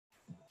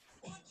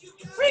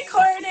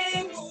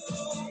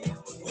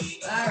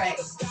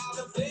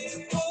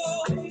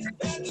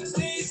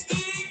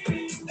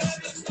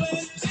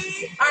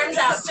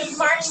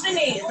the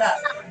knees up.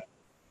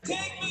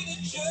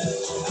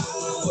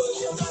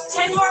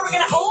 10 more. We're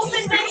gonna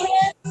open the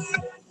hips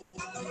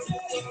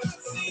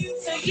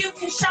so you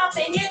can shop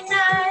in your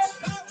night.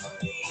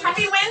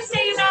 Happy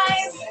Wednesday, you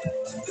guys.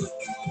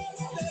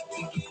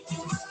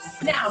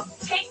 Now,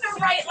 take the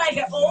right leg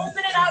and open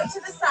it out to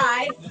the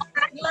side.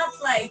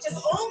 Left leg, just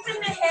open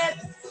the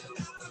hips.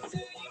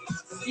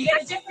 You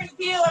get a different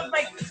view of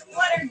my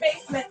cluttered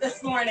basement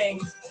this morning.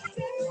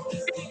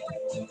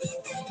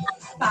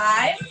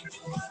 5,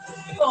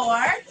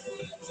 4.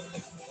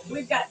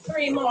 We've got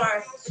 3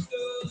 more.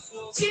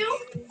 2,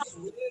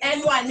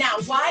 and 1. Now,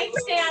 wide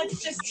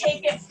stance, just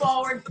take it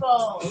forward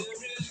fold.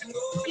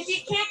 If you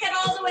can't get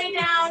all the way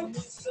down,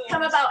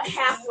 come about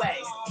halfway.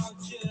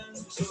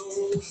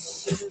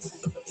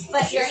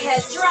 Let your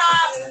head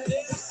drop.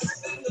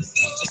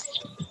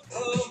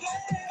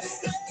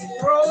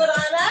 Roll it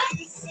on up.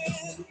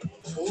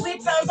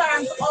 Sweep those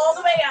arms all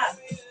the way up.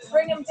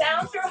 Bring them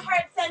down through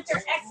heart center.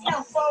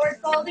 Exhale, forward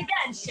fold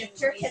again.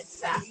 Shift your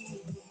hips back.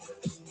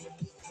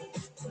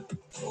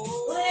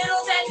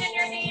 Little bend in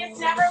your knees,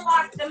 never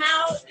lock them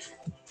out.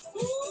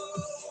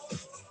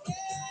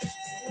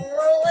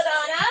 Roll it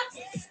on up.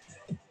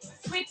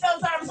 Sweep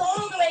those arms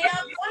all the way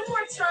up. One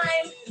more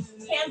time.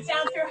 Hands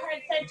down through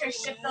heart center.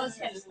 Shift those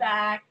hips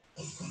back.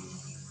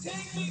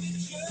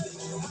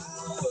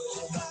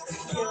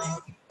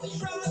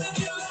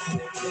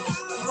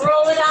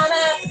 Roll it on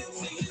up.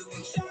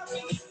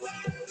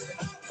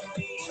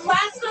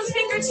 Clasp those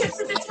fingertips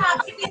at the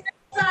top. Give me that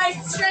side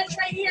stretch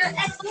right here.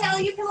 Exhale.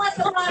 You can let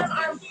the bottom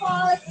arm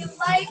fall if you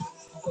like.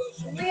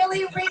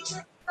 Really reach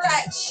and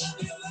stretch.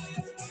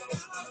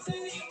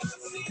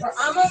 We're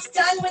almost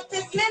done with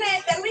this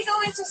minute. Then we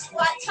go into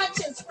squat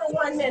touches for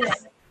 1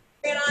 minute.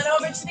 Bring it on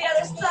over to the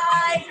other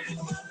side.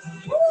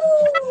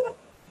 Woo!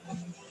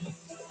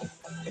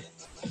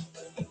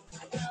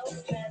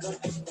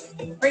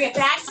 Bring it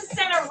back to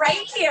center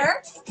right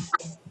here.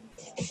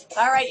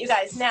 All right, you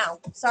guys. Now,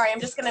 sorry, I'm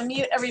just going to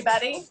mute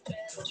everybody.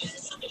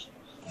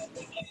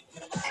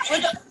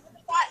 With the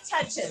squat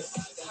touches.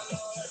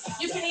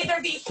 You can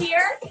either be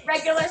here,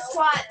 regular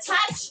squat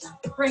touch,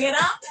 bring it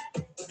up,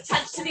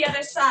 touch to the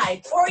other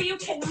side. Or you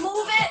can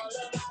move it,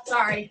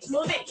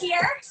 move it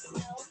here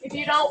if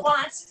you don't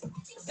want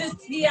the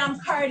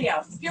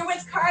cardio. If you're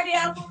with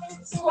cardio,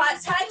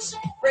 squat touch,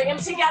 bring them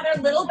together,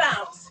 little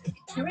bounce.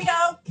 Here we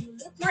go.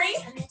 3,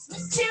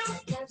 2,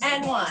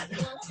 and 1.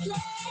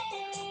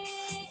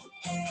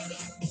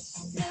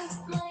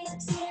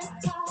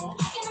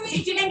 See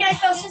if you can get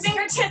those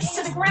fingertips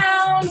to the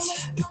ground.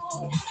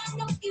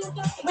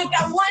 We've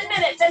got 1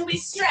 minute, then we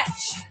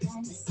stretch.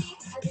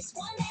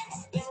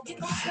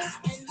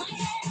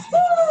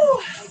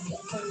 Woo!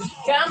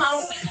 Come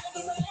on.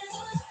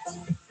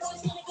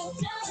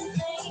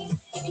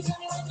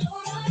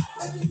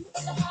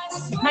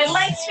 My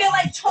legs feel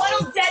like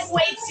total dead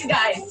weights, you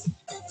guys.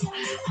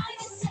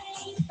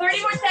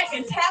 30 more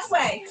seconds,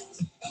 halfway.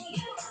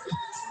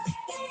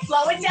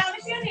 Slow it down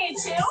if you need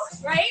to,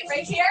 right?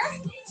 Right here.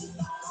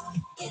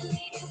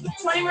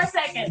 20 more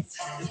seconds.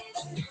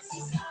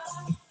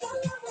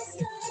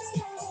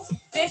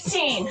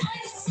 15.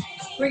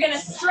 We're going to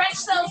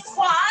stretch those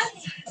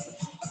quads.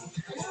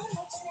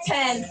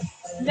 10,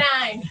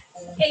 9,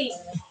 8,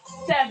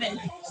 7,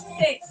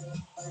 6,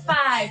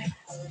 5,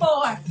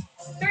 4,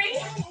 3,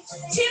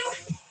 2,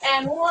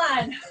 and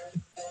 1.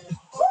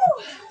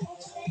 Woo.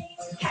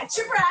 Catch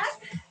your breath.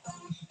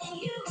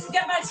 You've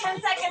got about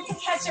 10 seconds to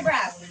catch your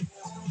breath.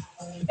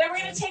 Then we're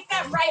going to take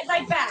that right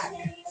leg back.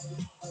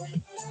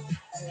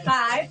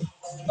 5,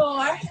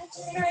 4,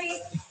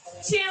 3,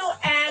 2,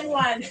 and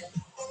 1.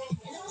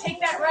 Take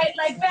that right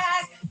leg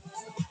back.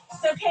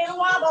 It's okay to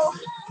wobble.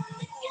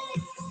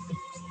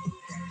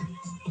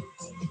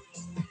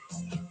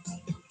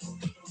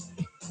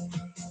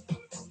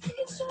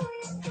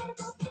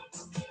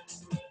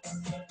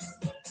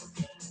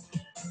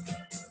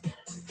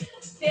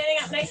 Standing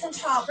up nice and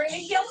tall. Bring the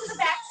heel to the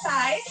back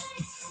side.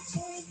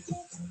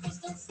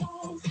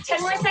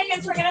 10 more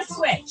seconds, we're gonna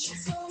switch.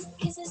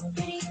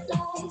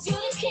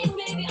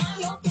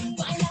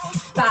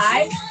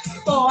 5,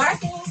 4,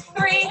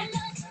 3,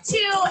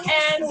 2,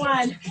 and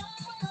 1.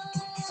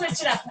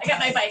 Switch it up. I got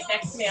my bike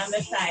next to me on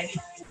this side.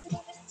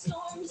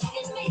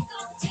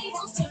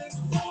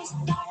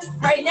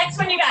 All right, next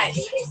one, you guys.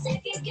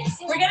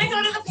 We're gonna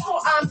go to the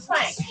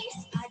plank.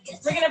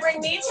 We're gonna bring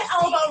knee to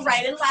elbow,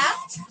 right and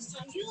left.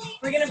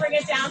 We're gonna bring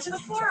it down to the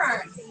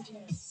forearm.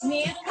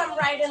 Knees come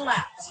right and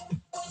left.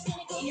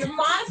 Your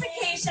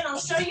modification, I'll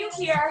show you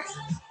here.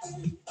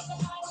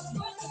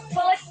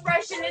 Full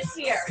expression is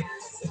here.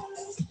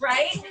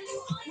 Right,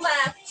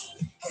 left,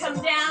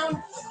 come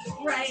down,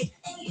 right,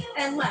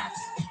 and left.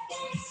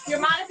 Your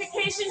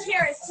modification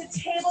here is to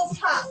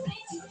tabletop,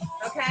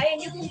 okay?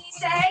 And you can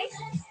stay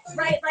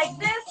right like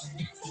this,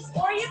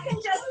 or you can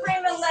just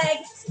bring the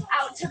leg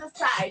out to the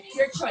side.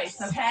 Your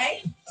choice,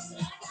 okay?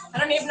 I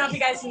don't even know if you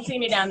guys can see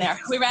me down there.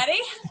 We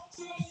ready?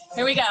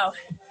 Here we go.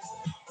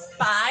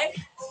 5,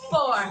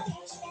 4,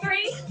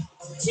 3,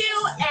 2,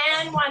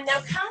 and 1.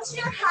 Now come to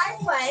your high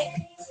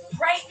plank,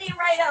 right knee,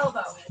 right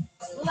elbow.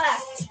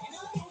 left.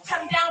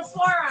 Come down,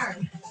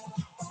 forearm.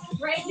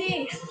 Right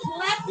knee,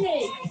 left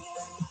knee.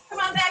 Come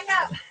on, back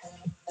up.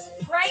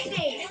 Right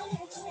knee,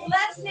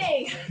 left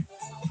knee.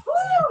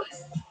 Woo!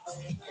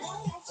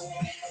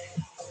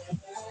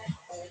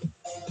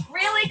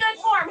 Really good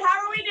form. How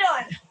are we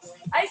doing?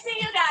 I see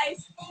you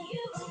guys.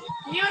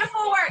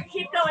 Beautiful work.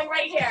 Keep going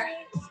right here.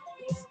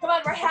 Come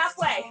on, we're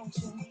halfway.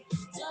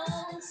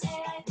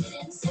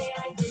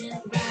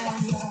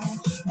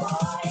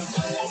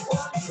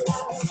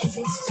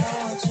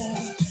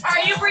 Are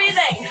you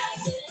breathing?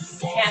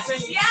 Answer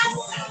is yes.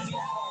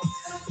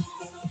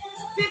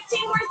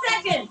 15 more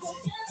seconds.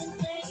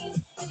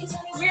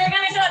 We are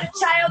going to go to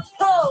child's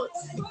pose.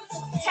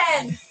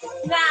 10,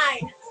 9,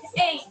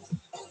 8,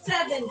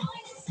 7,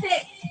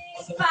 6,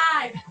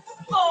 5,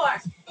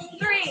 4,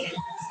 3,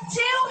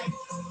 2,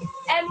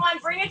 and 1.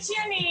 Bring it to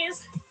your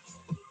knees.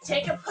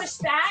 Take a push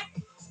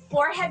back.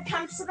 Forehead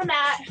comes to the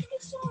mat.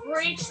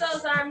 Reach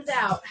those arms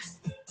out.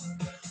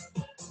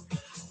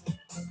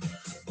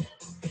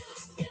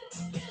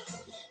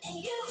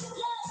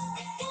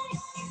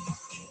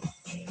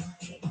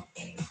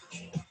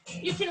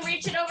 You can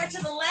reach it over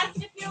to the left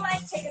if you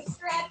like. Take a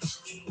stretch.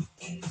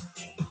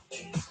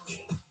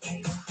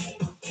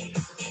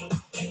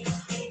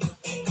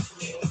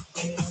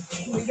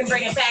 We can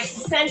bring it back to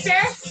center.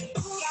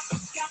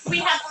 We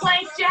have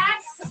plank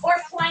jacks or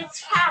plank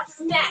taps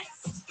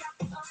next.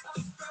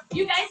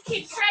 You guys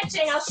keep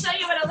stretching. I'll show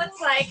you what it looks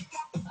like.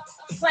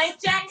 Plank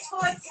jacks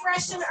full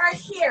expression are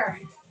here.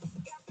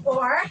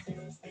 Or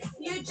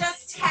you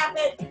just tap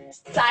it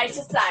side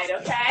to side,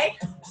 okay?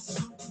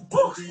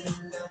 Woo.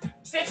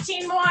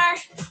 15 more.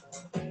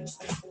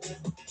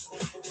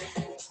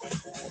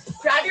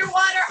 Grab your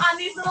water on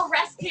these little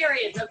rest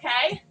periods,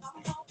 okay?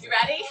 You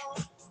ready?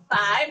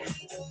 5,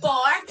 4,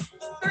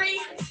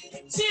 3,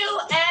 2,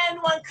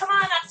 and 1. Come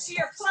on up to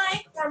your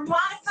plank or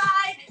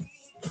modified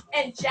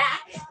and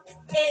jack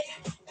it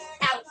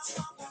out.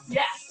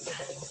 Yes.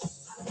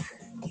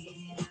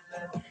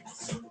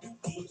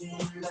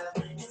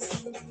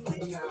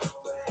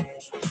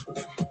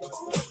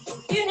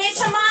 You need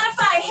to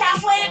modify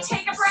halfway to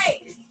take a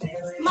break.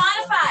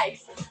 Modify.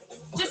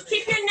 Just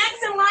keep your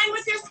necks in line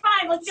with your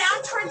spine. Look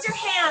down towards your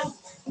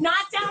hands,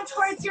 not down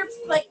towards your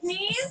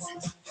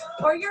knees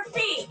or your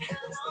feet.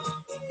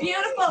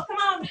 Beautiful. Come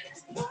on.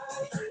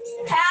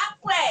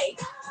 Halfway.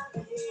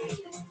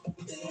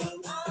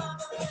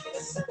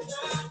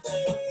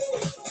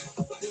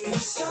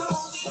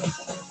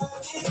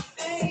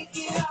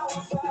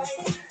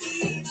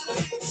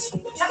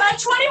 How about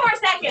 20 more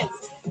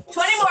seconds?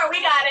 20 more.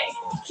 We got it.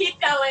 Keep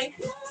going.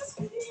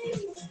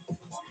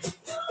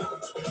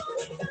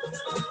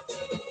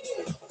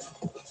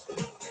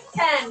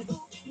 Ten,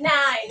 9,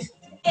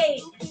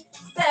 8,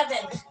 7,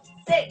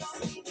 6,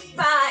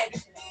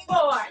 5,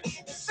 4,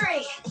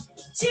 3,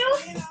 2,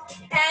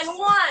 and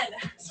 1.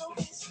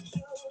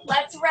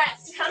 Let's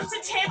rest. Come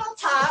to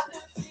tabletop.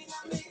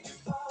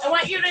 I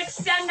want you to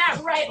extend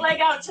that right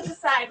leg out to the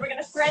side. We're going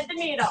to thread the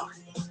needle.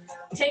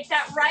 Take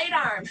that right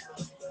arm.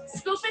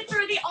 Scoop it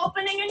through the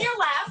opening in your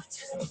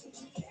left.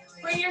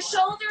 Bring your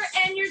shoulder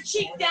and your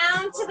cheek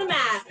down to the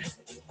mat.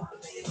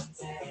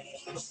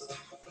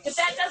 If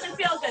that doesn't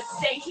feel good,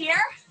 stay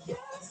here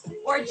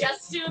or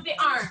just do the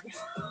arm.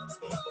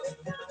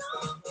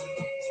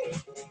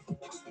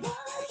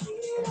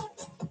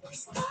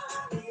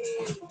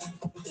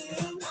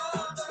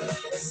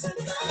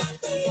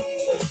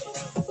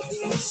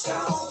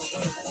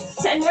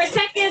 Ten more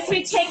seconds,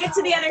 we take it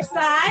to the other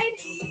side.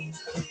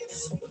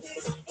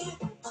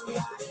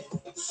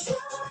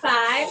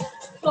 5,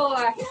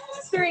 4,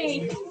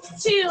 3,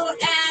 2,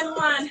 and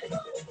 1.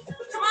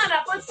 Come on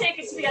up, let's take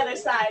it to the other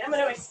side. I'm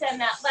going to extend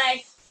that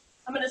leg.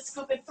 I'm going to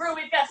scoop it through.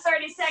 We've got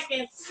 30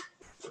 seconds.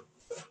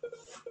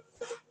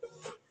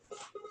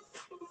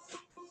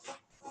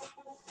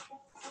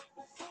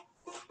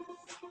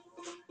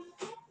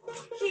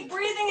 Keep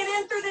breathing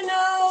it in through the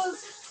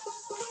nose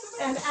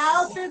and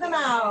out through the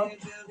mouth.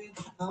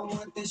 I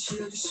want that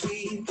sugar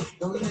sweet.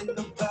 Don't let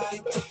nobody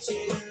touch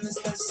it unless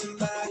that's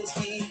somebody's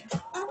need.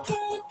 I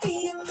can't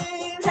be a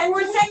man. 10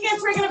 more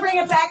seconds. We're going to bring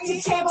it back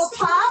to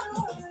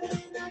tabletop.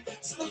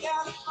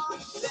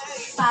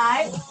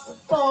 5,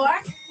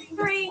 4,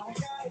 3,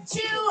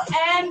 2,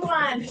 and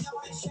 1.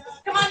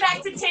 Come on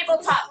back to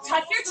tabletop.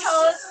 Tuck your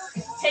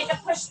toes. Take a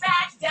push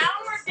back.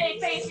 Downward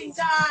facing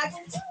dog.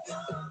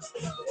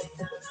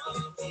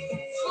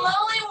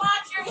 Slowly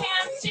walk your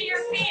hands to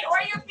your feet or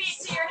your feet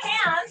to your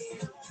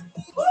hands.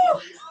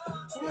 Woo.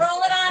 Roll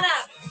it on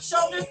up.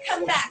 Shoulders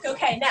come back.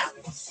 Okay, now,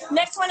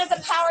 next one is a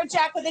power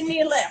jack with a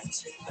knee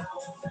lift.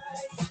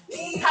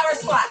 Power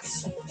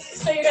squats.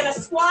 So you're going to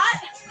squat,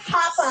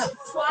 hop up.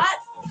 Squat,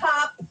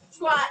 hop,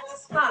 squat,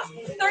 hop.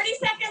 30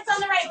 seconds on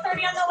the right,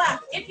 30 on the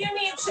left. If you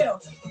need to.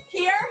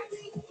 Here,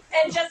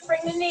 and just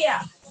bring the knee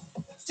up.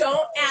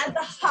 Don't add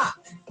the hop.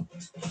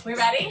 We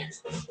ready?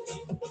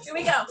 Here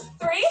we go.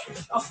 3,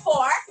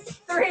 4,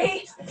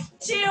 3,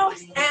 2,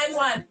 and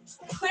 1.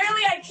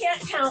 Clearly, I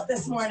can't count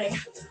this morning.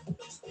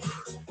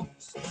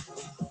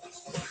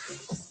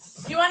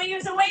 you want to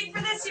use a weight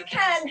for this, you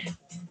can.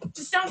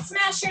 Just don't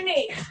smash your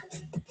knee.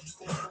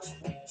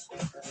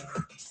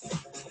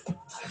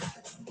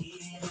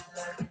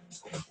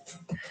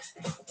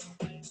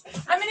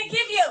 I'm going to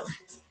give you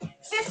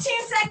 15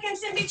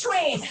 seconds in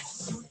between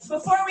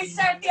before we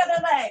start the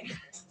other leg.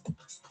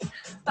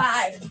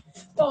 5,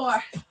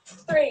 4,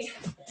 3,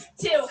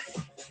 2,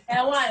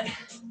 and 1.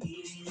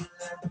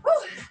 Woo.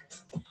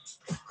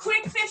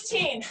 Quick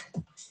 15.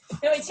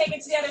 Then we take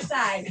it to the other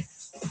side.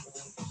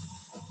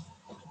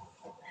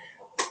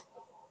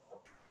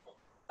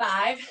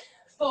 5,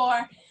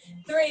 4,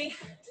 3,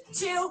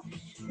 2,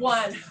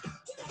 1.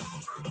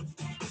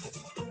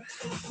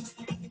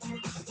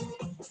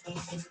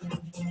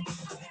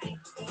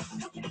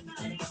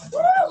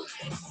 Woo!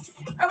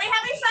 Are we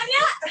having fun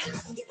yet?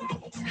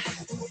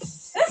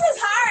 This is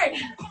hard.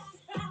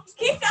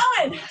 Keep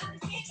going.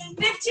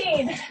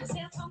 15.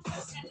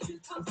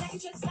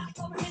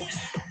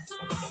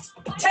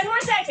 10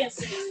 more seconds.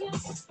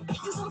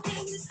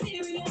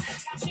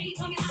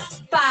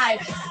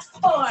 5,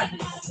 4,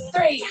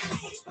 3,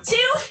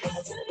 2,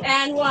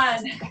 and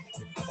 1.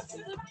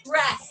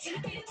 Rest.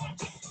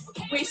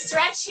 We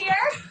stretch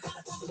here.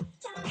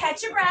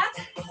 Catch your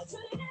breath.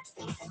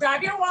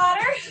 Grab your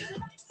water.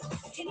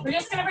 We're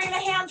just going to bring the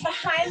hands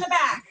behind the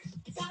back.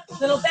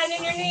 Little bend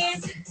in your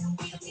knees.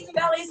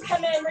 Bellies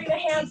come in. Bring the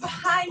hands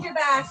behind your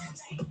back.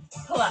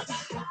 Pull up.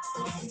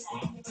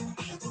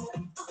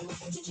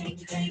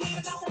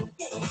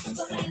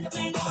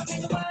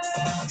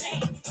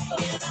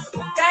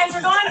 Guys,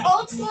 we're going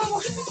old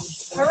school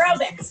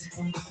aerobics.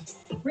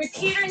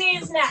 Repeater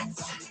knees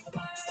next.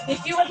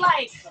 If you would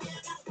like,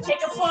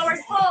 take a forward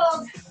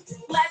fold.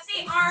 Let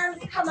the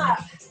arms come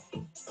up.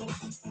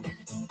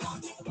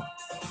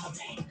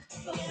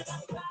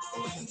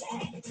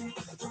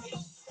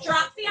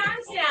 Drop the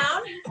arms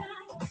down.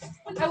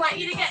 I want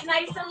you to get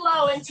nice and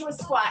low into a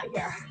squat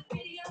here.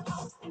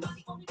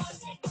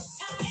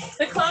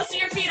 The closer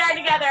your feet are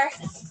together,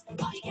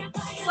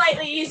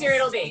 slightly easier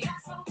it'll be.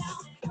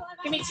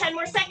 Give me 10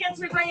 more seconds,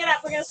 we bring it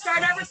up. We're gonna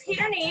start our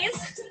repeater knees.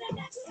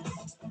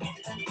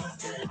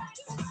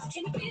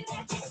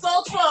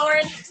 Fold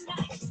forward.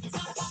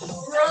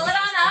 Roll it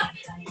on up.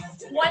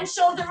 One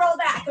shoulder roll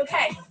back,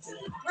 okay.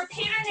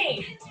 Repeater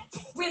knee.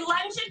 We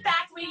lunge it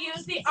back, we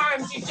use the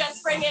arms. You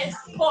just bring it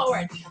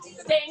forward.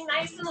 Staying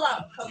nice and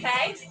low,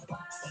 okay?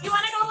 You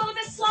wanna go a little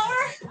bit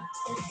slower?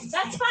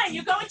 That's fine,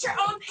 you go at your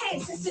own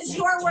pace. This is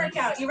your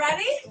workout, you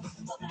ready?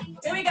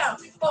 Here we go,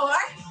 4,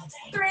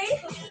 3,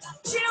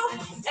 2,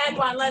 and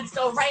 1. Let's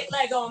go, right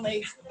leg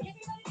only.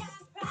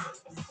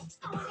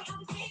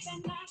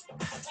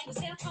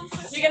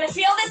 You're gonna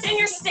feel this in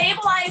your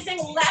stabilizing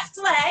left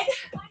leg,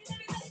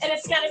 and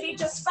it's gonna be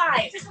just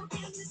fine.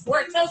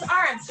 Work those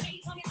arms.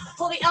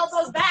 Pull the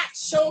elbows back,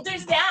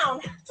 shoulders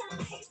down.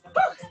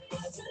 Woo.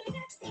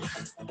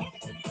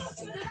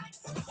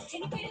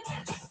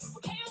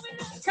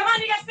 Come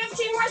on, you got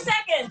 15 more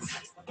seconds.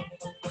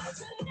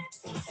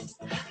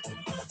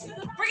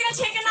 We're gonna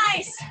take a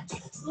nice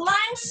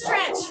lunge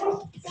stretch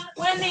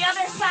when the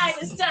other side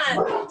is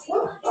done.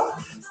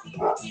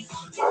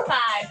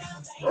 5,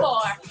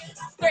 4,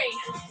 3,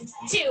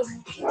 2,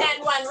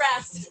 and 1.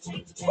 Rest.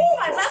 Ooh,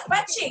 my left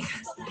butt cheek.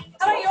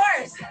 How about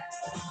yours?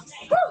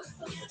 Woo.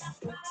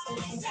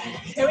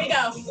 Here we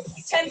go.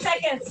 10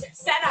 seconds.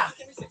 Set up.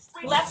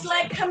 Left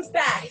leg comes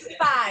back.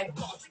 5,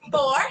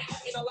 4,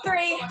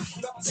 3,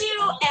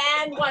 2,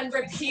 and 1.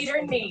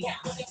 Repeater knee.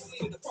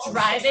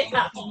 Drive it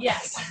up.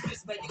 Yes.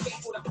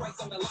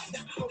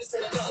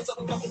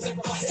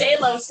 Stay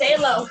low. Stay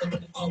low.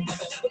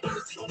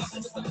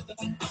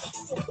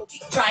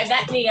 Drive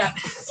that knee up.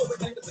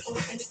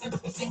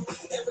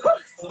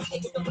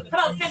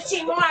 How about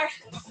 15 more?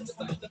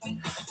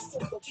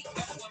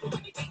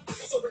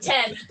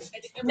 10,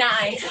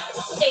 9,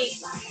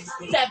 8,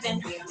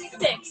 7,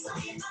 6,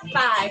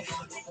 5,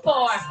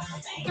 4,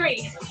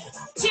 3,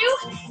 2,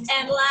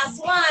 and last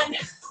one.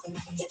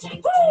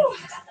 Woo!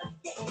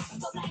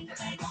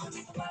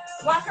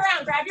 Walk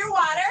around, grab your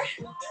water.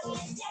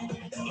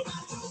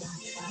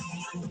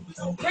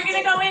 We're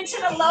gonna go into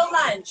the low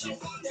lunge.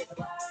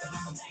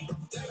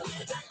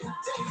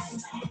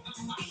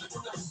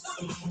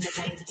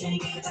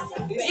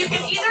 You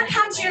can either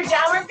come to your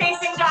downward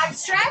facing dog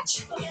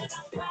stretch,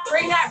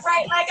 bring that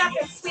right leg up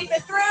and sweep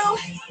it through,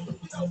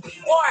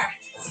 or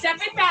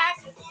step it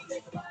back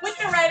with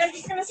the right. I'm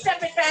just gonna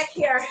step it back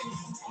here.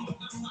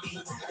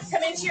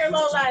 Come into your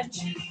low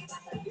lunge.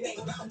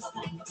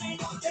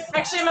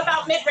 Actually, I'm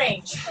about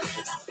mid-range.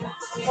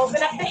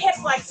 Open up the hip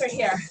flexor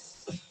here.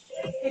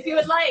 If you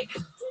would like,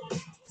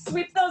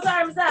 sweep those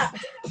arms up.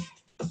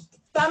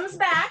 Thumbs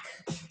back.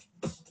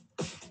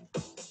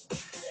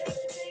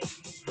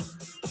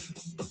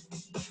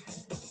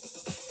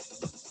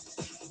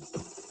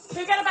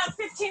 We've got about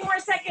 15 more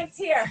seconds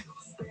here.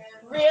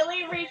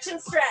 Really reach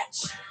and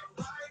stretch.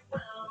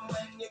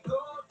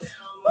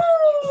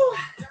 Woo!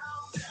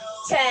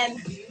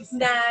 10,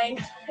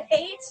 9,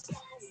 8,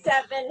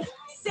 7,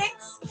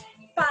 6,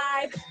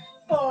 5,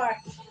 4,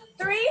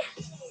 3,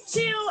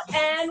 2,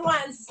 and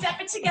 1.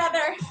 Step it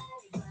together.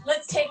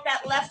 Let's take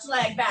that left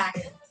leg back.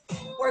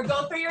 Or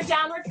go for your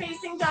downward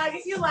facing dog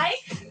if you like.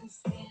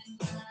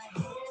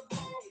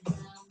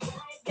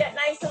 Get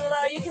nice and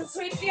low. You can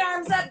sweep the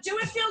arms up. Do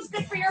what feels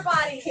good for your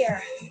body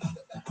here.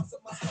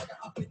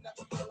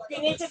 If you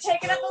need to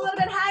take it up a little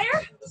bit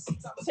higher,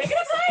 take it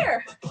up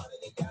higher.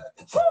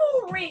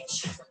 Woo,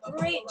 reach,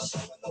 reach.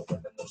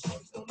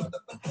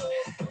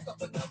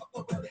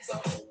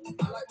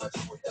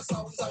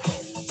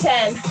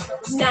 10,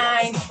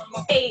 9,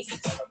 8,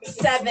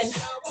 7,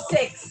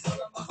 6,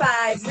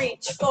 5,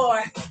 reach,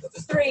 4,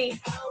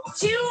 3,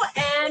 2,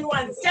 and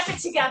 1. Step it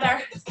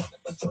together.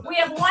 We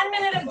have 1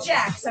 minute of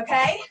jacks,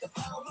 okay?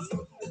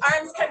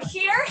 Arms come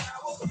here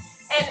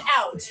and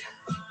out.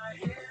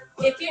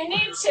 If you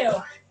need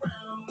to,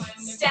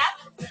 step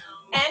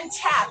and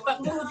tap,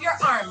 but move your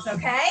arms,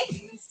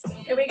 okay?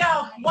 Here we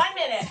go. 1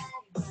 minute.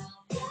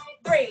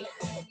 3,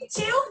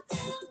 2,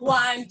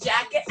 1.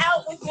 Jack it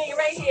out with me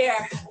right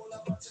here.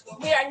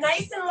 We are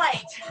nice and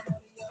light.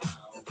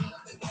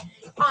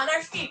 On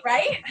our feet,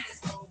 right?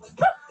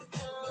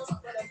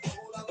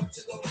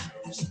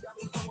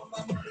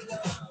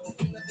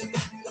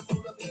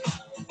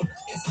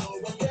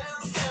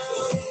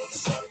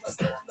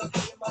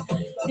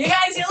 You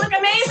guys, you look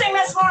amazing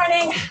this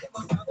morning.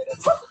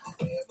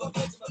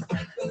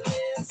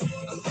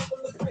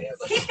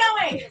 Keep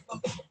going.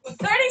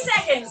 30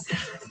 seconds.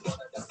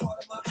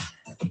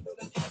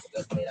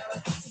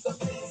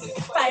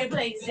 Fire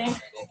blazing.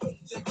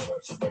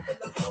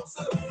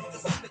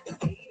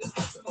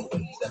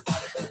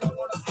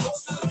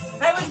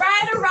 I would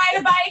rather ride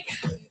a bike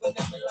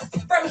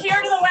from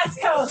here to the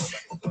West Coast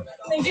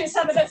than do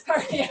some of this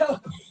cardio,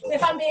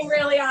 if I'm being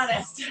really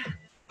honest.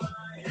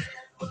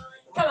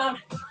 Come on.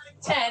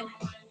 10,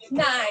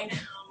 9,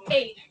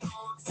 8,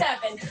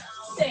 7,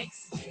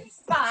 6,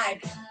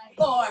 5,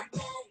 4,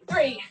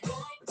 3,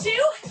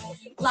 2.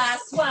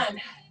 Last one.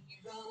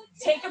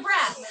 Take a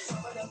breath.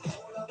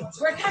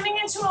 We're coming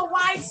into a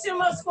wide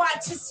sumo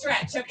squat to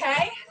stretch,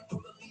 okay?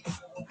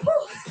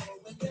 Whew.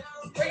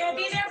 We're going to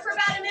be there for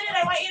about a minute.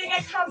 I want you to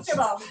get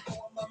comfortable.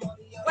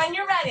 When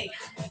you're ready,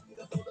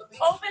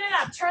 open it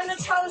up. Turn the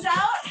toes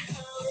out.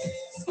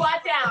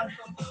 Squat down.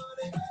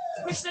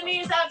 Push the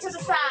knees out to the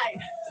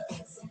side.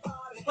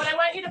 What I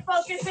want you to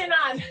focus in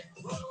on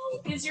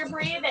is your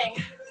breathing.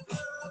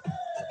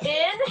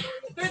 In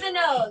through the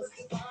nose.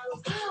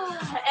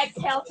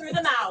 Exhale through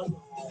the mouth.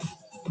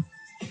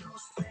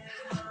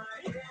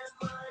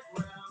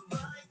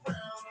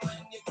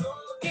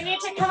 You need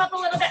to come up a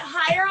little bit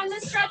higher on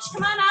this stretch.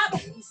 Come on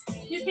up.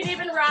 You can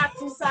even rock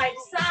from side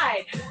to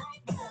side.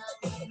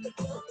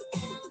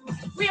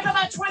 We have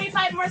about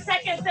 25 more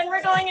seconds, then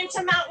we're going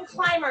into mountain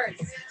climbers.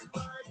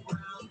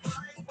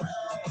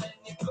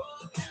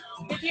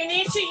 If you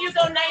need to, you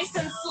go nice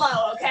and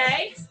slow,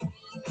 okay?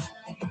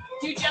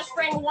 You just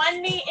bring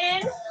one knee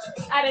in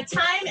at a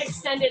time,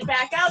 extend it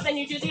back out, then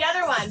you do the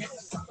other one.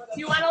 If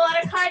you want a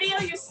lot of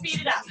cardio, you speed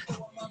it up.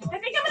 I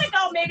think I'm gonna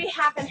go maybe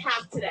half and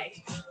half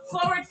today.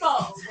 Forward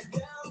fold.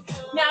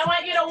 Now I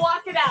want you to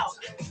walk it out.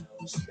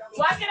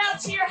 Walk it out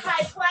to your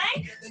high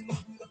plank.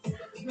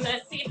 I'm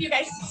gonna see if you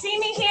guys see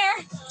me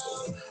here.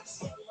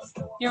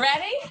 You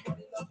ready?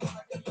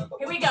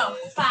 Here we go.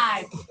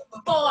 5,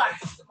 4,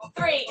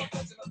 3,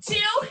 2,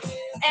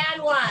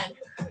 and 1.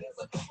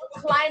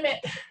 Climb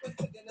it.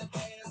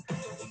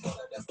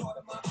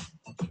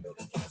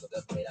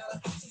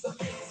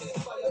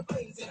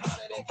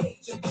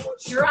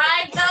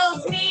 Drive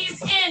those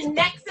knees in,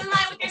 necks in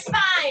line with your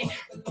spine.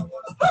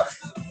 Whew.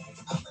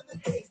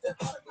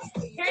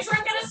 Here's where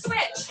I'm gonna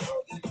switch.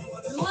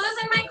 I'm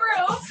losing my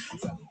groove.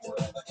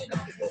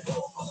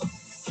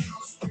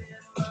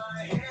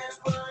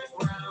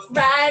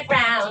 Right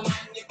round.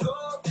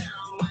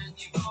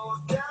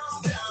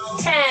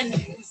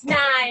 10,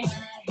 9,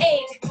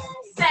 8,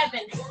 7,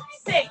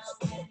 6,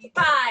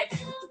 5,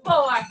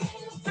 4,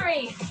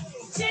 3,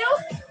 2,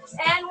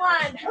 and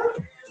 1.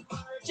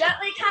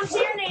 Gently come to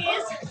your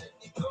knees.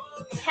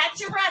 Catch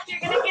your breath.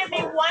 You're going to give me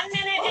 1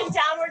 minute in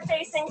downward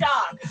facing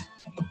dog.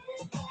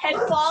 Head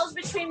falls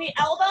between the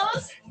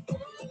elbows.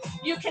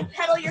 You can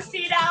pedal your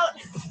feet out.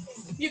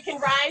 You can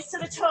rise to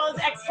the toes.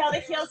 Exhale the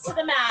heels to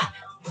the mat.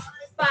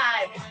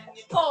 5,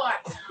 4,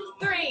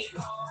 3,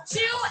 2,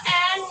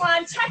 and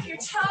 1. Tuck your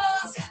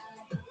toes.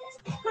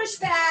 Push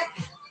back.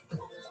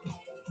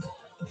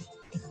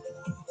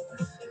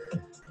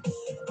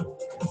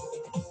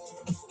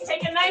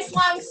 Take a nice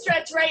long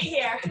stretch right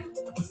here.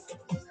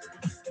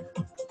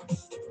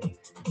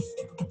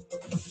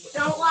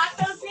 Don't lock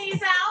those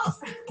knees out.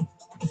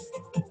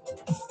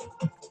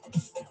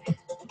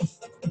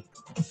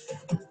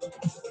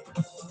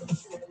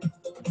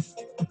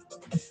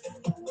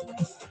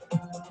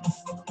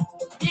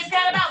 You've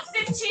got about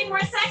 15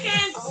 more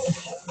seconds.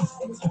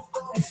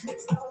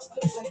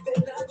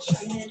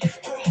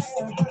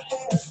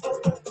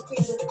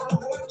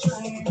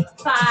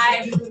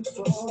 5,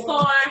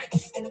 4,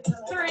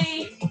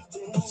 3,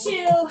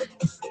 2,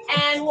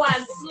 and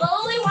 1.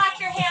 Slowly walk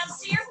your hands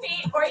to your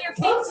feet or your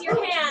feet to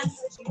your hands.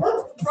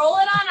 Roll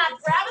it on up.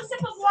 Grab a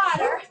sip of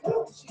water.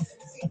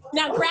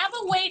 Now grab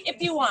a weight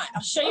if you want.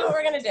 I'll show you what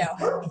we're gonna do. I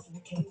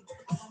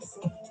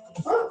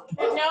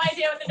have no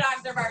idea what the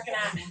dogs are barking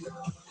at.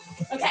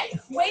 Okay,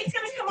 weight's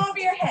gonna come over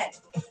your head.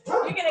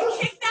 You're gonna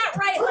kick that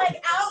right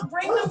leg out,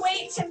 bring the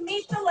weight to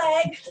meet the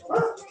leg,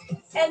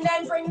 and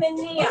then bring the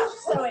knee up.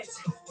 So it's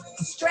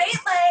straight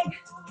leg,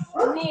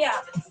 knee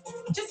up.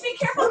 Just be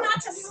careful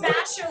not to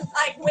smash your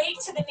weight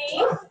to the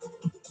knee.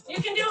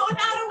 You can do it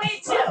without a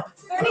weight too.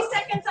 30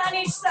 seconds on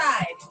each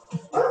side.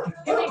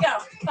 Here we go.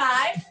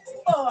 5,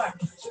 4,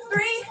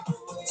 3,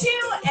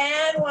 2,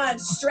 and 1.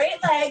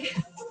 Straight leg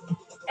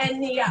and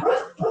knee up.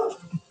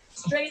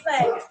 Straight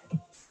leg,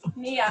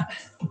 knee up.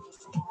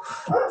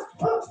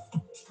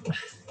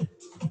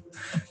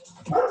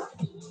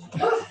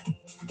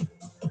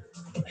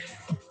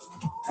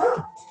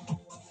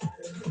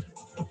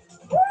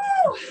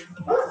 Woo!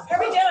 How are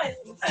we doing?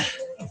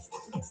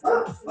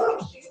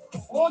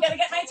 Oh, gotta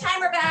get my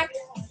timer back.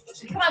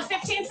 Come on,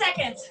 15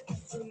 seconds.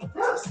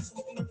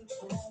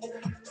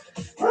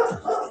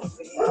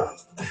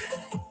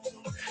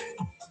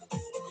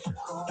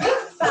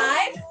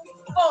 5,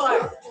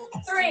 4,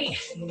 3,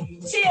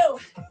 2,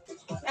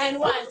 and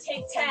 1.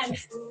 Take 10.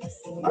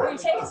 We're gonna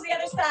take it to the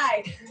other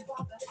side.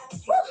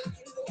 Woo!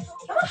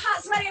 I'm a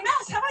hot, sweaty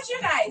mess. How about you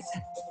guys?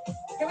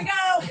 Here we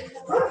go.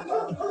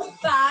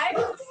 5,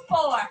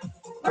 4,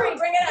 3.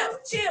 Bring it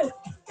up. 2,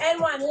 and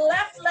 1.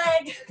 Left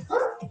leg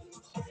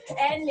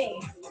and knee.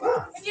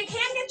 If you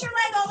can't get your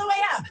leg all the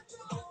way up,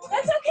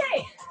 that's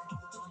okay.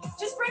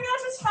 Just bring it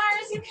up as far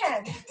as you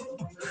can.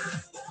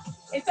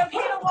 It's okay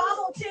to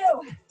wobble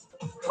too.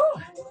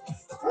 Whew.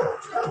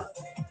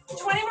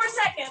 20 more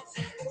seconds.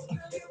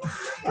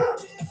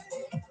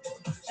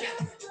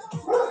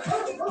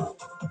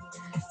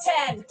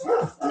 10,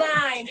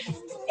 9,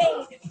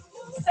 8,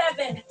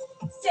 7,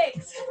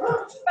 6,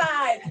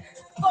 5,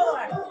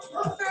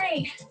 4,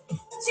 3,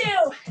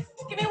 2.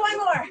 Give me one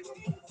more.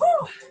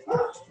 Whew.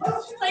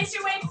 Place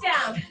your weights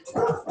down.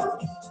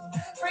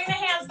 Bring the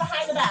hands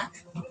behind the back.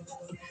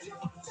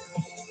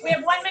 We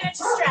have 1 minute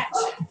to stretch.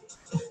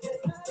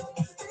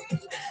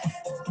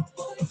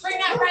 Bring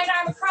that right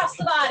arm across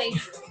the body.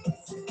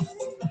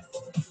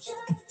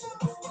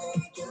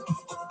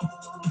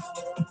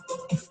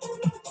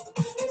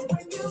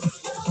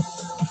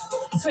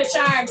 Switch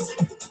arms.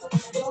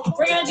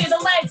 We're gonna do the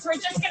legs. We're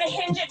just gonna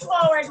hinge it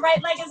forward.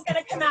 Right leg is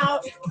gonna come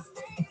out.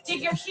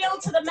 Dig your heel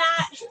to the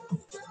mat.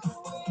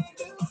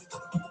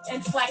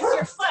 And flex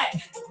your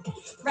foot.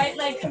 Right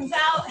leg comes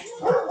out.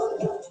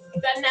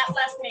 Bend that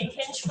left knee.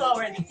 Hinge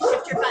forward.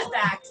 Shift your butt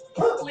back.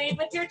 Lead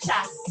with your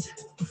chest.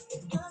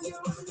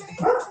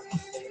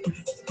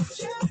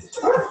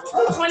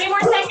 20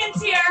 more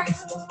seconds here.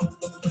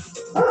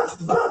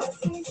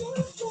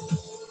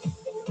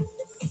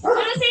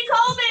 Lucy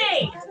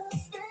Colby,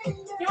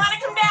 you want to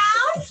come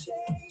down?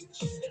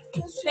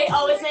 They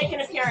always make an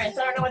appearance. I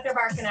don't know what they're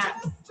barking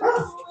at.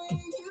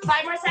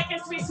 5 more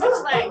seconds, we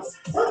switch legs.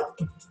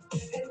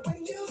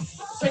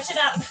 Switch it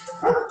up.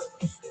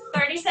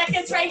 30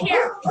 seconds right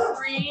here.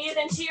 Breathe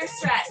into your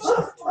stretch.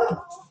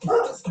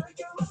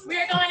 We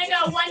are going to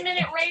go 1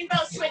 minute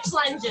rainbow switch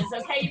lunges,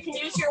 okay? You can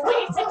use your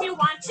weights if you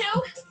want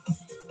to.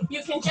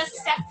 You can just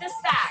step this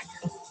back.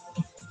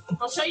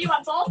 I'll show you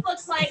what both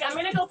looks like. I'm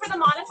gonna go for the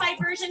modified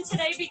version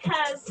today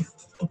because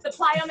the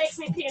plyo makes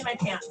me pee in my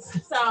pants.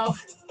 So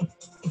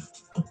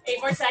 8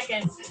 more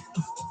seconds.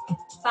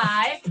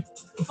 5,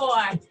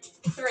 4,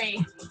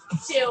 3,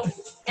 2,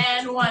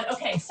 and 1.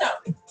 Okay, so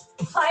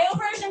plyo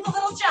version's a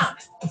little jump.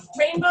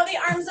 Rainbow the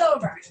arms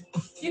over.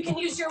 You can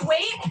use your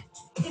weight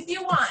if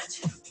you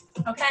want,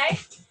 okay?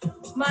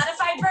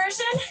 Modified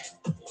version,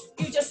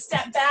 you just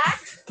step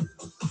back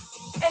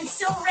and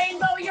still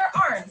rainbow your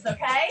arms,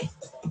 okay?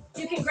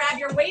 You can grab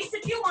your waist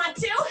if you want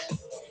to.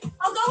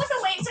 I'll go with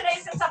the weight today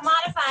since I'm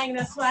modifying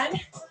this one.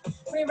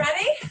 We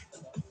ready?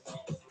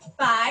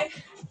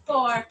 5,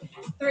 4,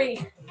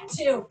 3,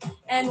 2,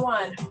 and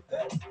 1.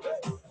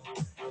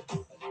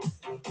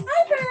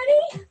 Hi,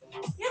 Birdie.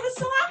 You have a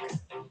sock?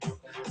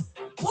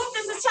 Whoop,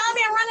 this is telling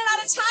me I'm running out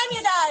of time,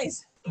 you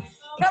guys.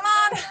 Come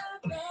on.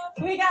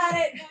 We got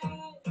it.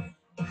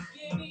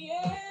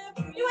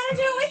 You want to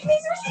do it with me,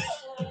 Susie?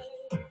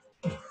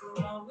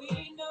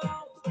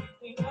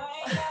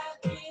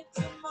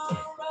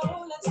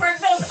 Work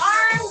those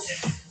arms.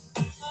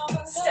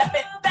 Step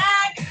it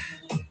back.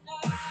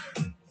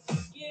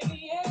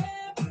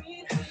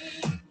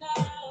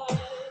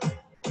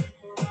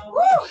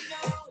 Woo.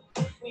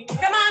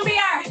 Come on, we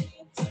are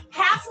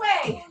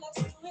halfway.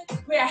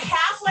 We are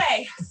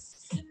halfway.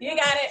 You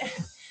got it.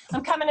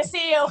 I'm coming to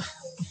see you.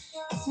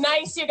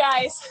 Nice, you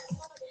guys.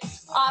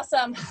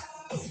 Awesome.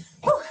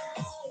 Woo.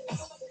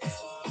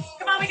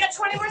 Come on, we got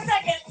 20 more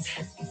seconds.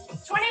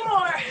 20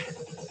 more.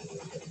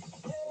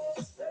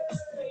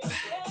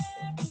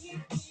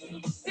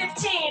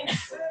 15.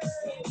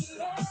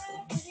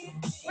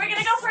 We're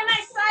gonna go for a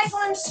nice side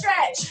lunge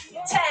stretch.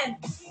 10,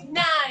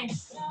 9,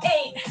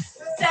 8,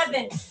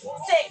 7, 6,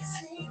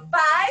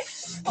 5,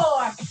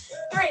 4,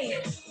 3,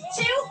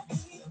 2.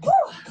 Woo.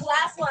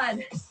 Last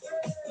one.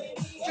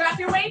 Drop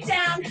your weight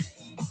down.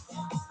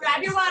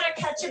 Grab your water,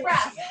 catch your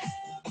breath.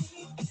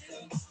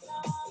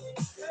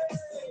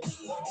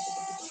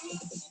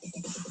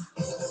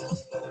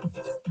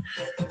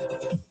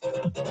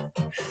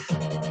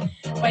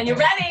 When you're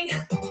ready,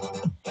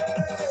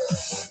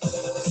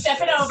 step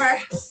it over.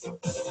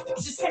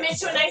 Just come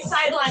into a nice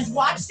side lunge.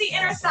 Watch the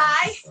inner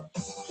thigh.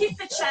 Keep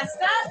the chest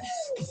up.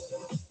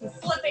 I'm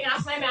slipping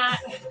off my mat.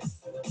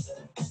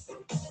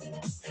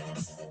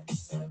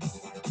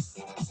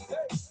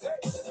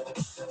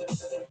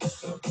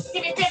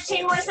 Give me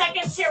 15 more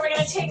seconds here. We're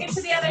going to take it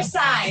to the other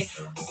side.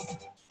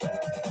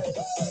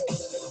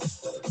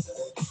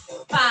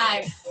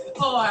 5,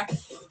 4,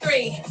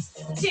 3,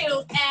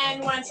 2,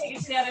 and 1. Take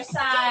it to the other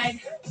side.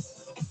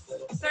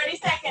 30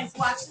 seconds.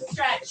 Watch the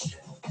stretch.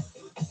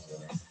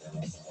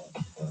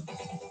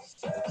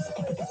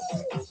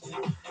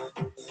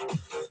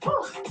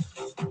 Whew.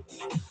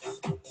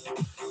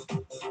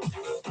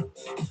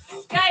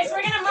 Guys,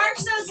 we're going to march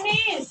those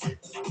knees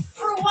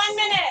for 1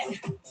 minute.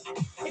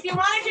 If you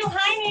want to do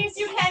high knees,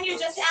 you can. You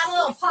just add a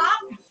little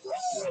pop.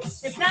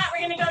 If not,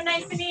 we're going to go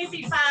nice and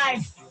easy.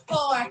 5,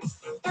 4,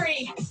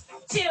 3,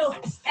 2,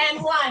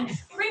 and 1.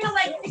 Bring the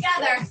legs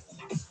together.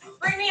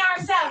 Bring the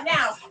arms out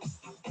now.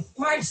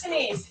 March the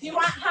knees. If you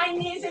want high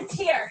knees, it's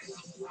here.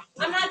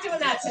 I'm not doing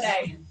that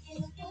today.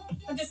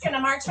 I'm just going to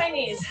march my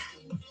knees.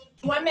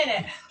 1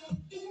 minute.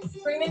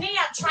 Bring the knee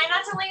up. Try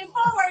not to lean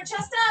forward.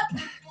 Chest up.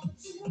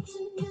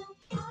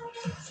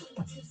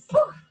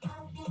 Whew.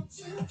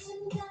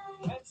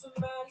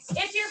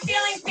 If you're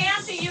feeling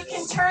fancy, you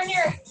can turn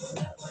your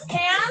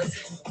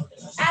hands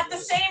at the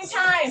same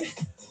time.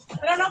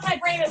 I don't know if my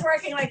brain is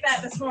working like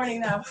that this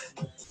morning, though.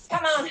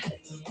 Come on.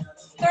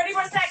 30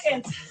 more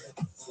seconds.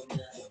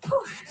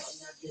 Whew.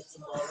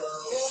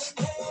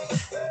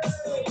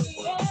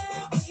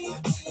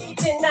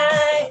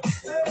 Tonight.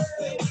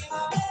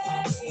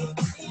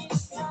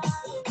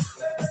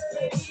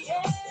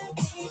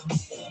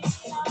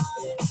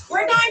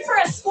 We're going for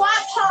a squat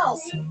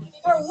pulse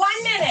for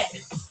 1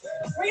 minute.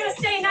 We're going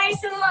to stay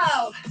nice and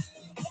low.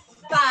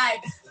 5,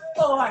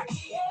 4,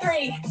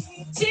 3,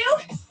 2,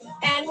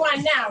 and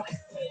 1. Now,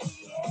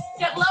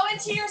 get low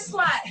into your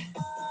squat.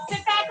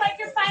 Sit back like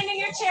you're finding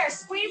your chair.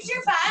 Squeeze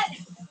your butt.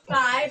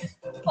 5,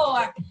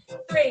 4,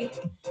 3,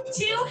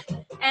 2,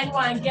 and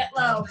 1. Get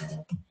low.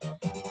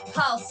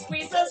 Pulse.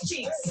 Squeeze those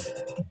cheeks.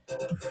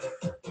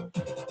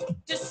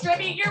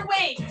 Distribute your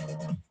weight.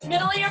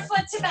 Middle of your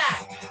foot to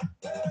back.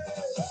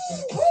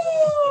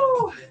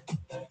 Woo!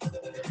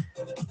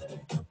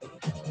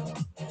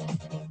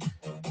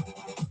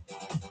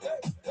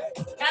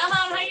 Come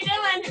on, how you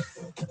doing?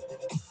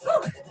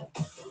 Woo.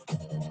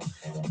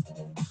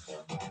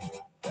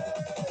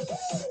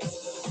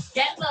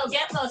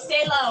 Get low,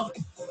 stay low.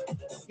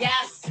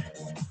 Yes.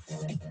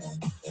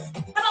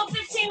 About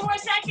 15 more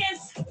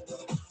seconds.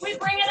 We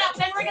bring it up,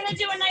 then we're gonna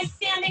do a nice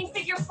standing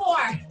figure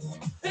 4.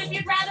 But if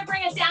you'd rather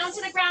bring it down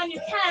to the ground, you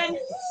can.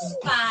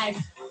 5,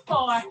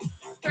 4,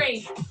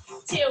 3,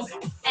 2,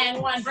 and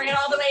 1. Bring it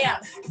all the way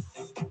up.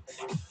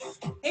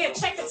 You gotta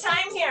check the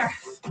time here.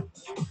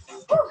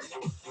 Whew.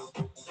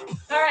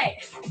 All right,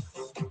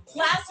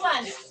 last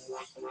one.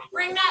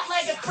 Bring that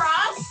leg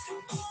across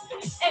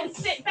and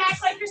sit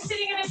back like you're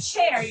sitting in a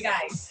chair, you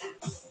guys.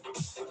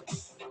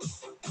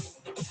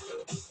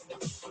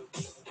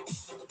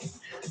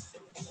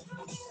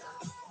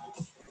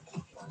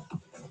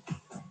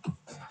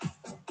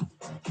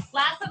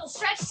 Last little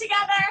stretch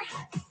together.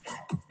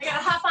 I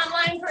gotta hop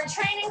online for a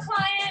training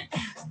client.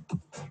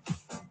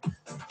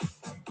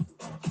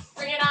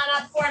 Bring it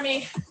on up for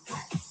me.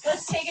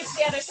 Let's take it to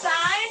the other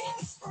side.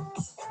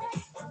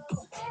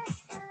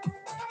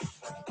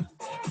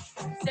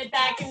 Sit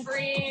back and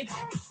breathe.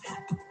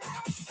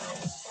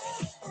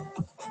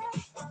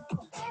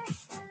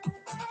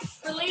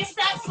 Release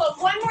that foot.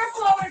 One more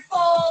forward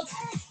fold.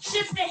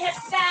 Shift the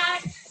hips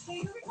back.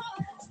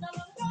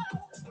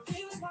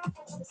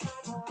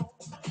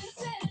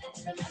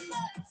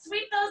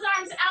 Sweep those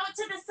arms out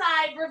to the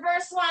side.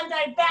 Reverse swan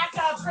dive back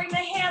up. Bring the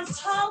hands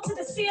tall to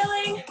the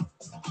ceiling.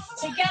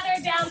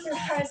 Together down through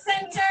our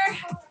center.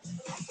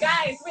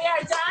 Guys, we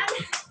are done.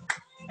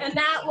 And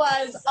that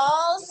was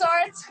all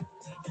sorts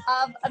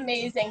of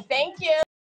amazing. Thank you.